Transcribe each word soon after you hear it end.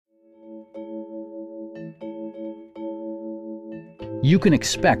You can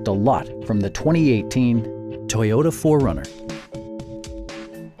expect a lot from the 2018 Toyota 4Runner.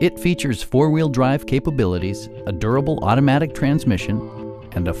 It features four-wheel drive capabilities, a durable automatic transmission,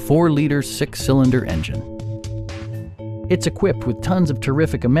 and a 4-liter 6-cylinder engine. It's equipped with tons of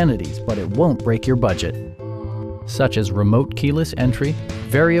terrific amenities, but it won't break your budget, such as remote keyless entry,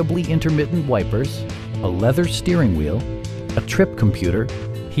 variably intermittent wipers, a leather steering wheel, a trip computer,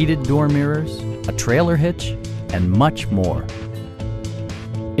 heated door mirrors, a trailer hitch, and much more.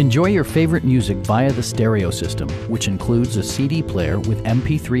 Enjoy your favorite music via the stereo system, which includes a CD player with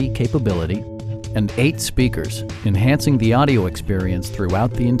MP3 capability and 8 speakers, enhancing the audio experience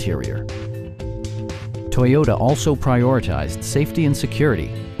throughout the interior. Toyota also prioritized safety and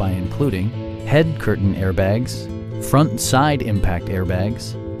security by including head curtain airbags, front and side impact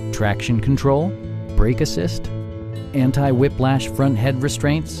airbags, traction control, brake assist, anti-whiplash front head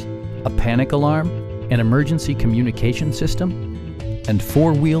restraints, a panic alarm, an emergency communication system, and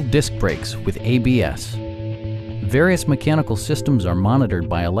 4-wheel disc brakes with ABS. Various mechanical systems are monitored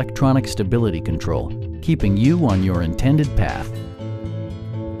by electronic stability control, keeping you on your intended path.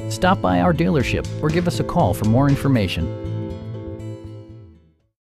 Stop by our dealership or give us a call for more information.